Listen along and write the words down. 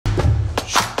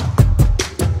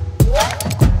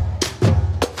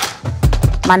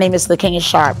My name is LaKenya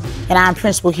Sharp, and I'm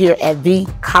principal here at the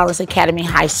Collins Academy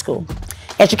High School.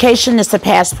 Education is the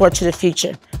passport to the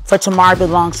future, for tomorrow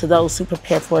belongs to those who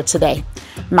prepare for it today.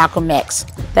 Malcolm X.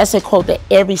 That's a quote that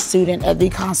every student at the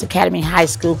Collins Academy High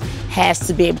School has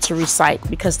to be able to recite,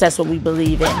 because that's what we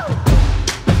believe in.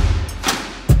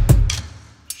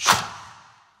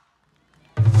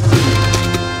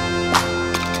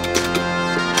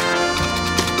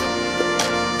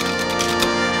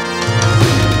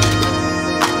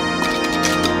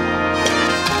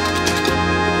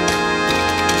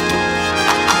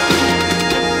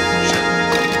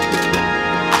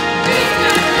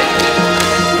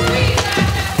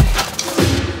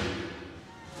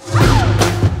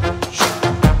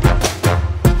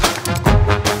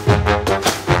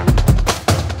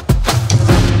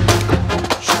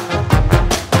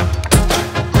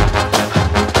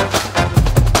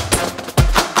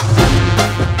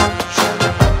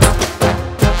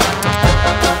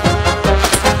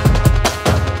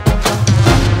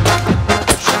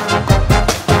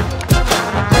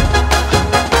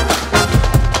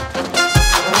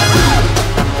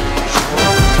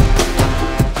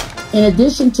 In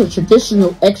addition to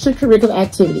traditional extracurricular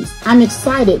activities, I'm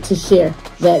excited to share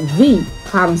that the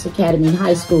Collins Academy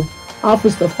High School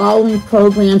offers the following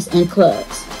programs and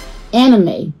clubs: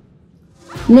 anime,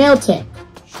 nail tech,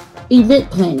 event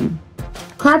planning,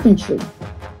 carpentry,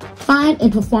 fine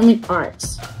and performing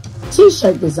arts,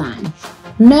 t-shirt design,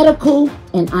 medical,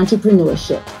 and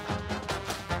entrepreneurship.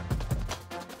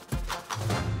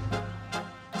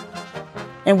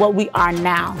 And what we are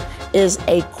now is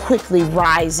a quickly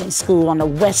rising school on the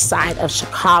west side of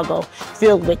Chicago,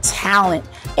 filled with talent,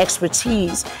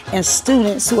 expertise, and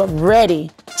students who are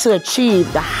ready to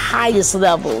achieve the highest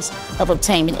levels of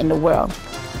attainment in the world.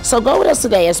 So go with us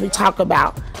today as we talk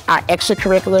about our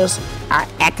extracurriculars, our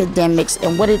academics,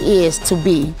 and what it is to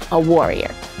be a warrior.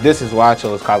 This is why I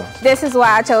chose Collins. This is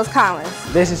why I chose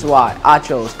Collins. This is why I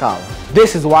chose Collins.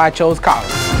 This is why I chose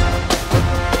Collins.